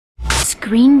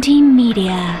Green Team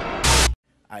Media.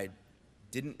 I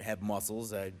didn't have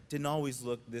muscles. I didn't always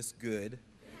look this good.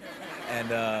 And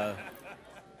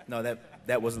no,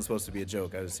 that wasn't supposed to be a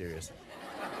joke. I was serious.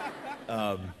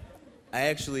 I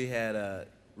actually had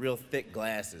real thick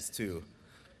glasses too.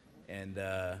 And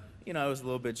you know, I was a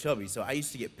little bit chubby, so I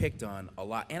used to get picked on a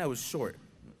lot, and I was short.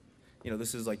 You know,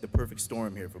 this is like the perfect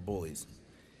storm here for bullies.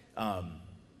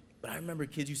 But I remember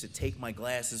kids used to take my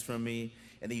glasses from me,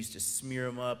 and they used to smear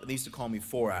them up, and they used to call me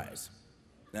Four Eyes.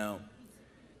 Now,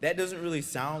 that doesn't really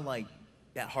sound like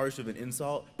that harsh of an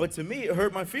insult, but to me, it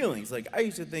hurt my feelings. Like, I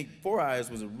used to think Four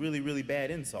Eyes was a really, really bad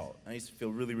insult. I used to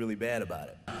feel really, really bad about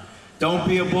it. Don't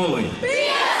be a bully. Be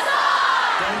a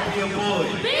star! Don't be a bully.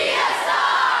 Be a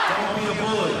star! Don't be a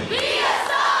bully. Be a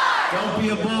star! Don't be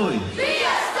a bully. Be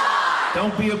a star!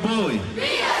 Don't be a bully.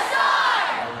 Be a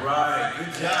star! All right,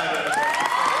 good job.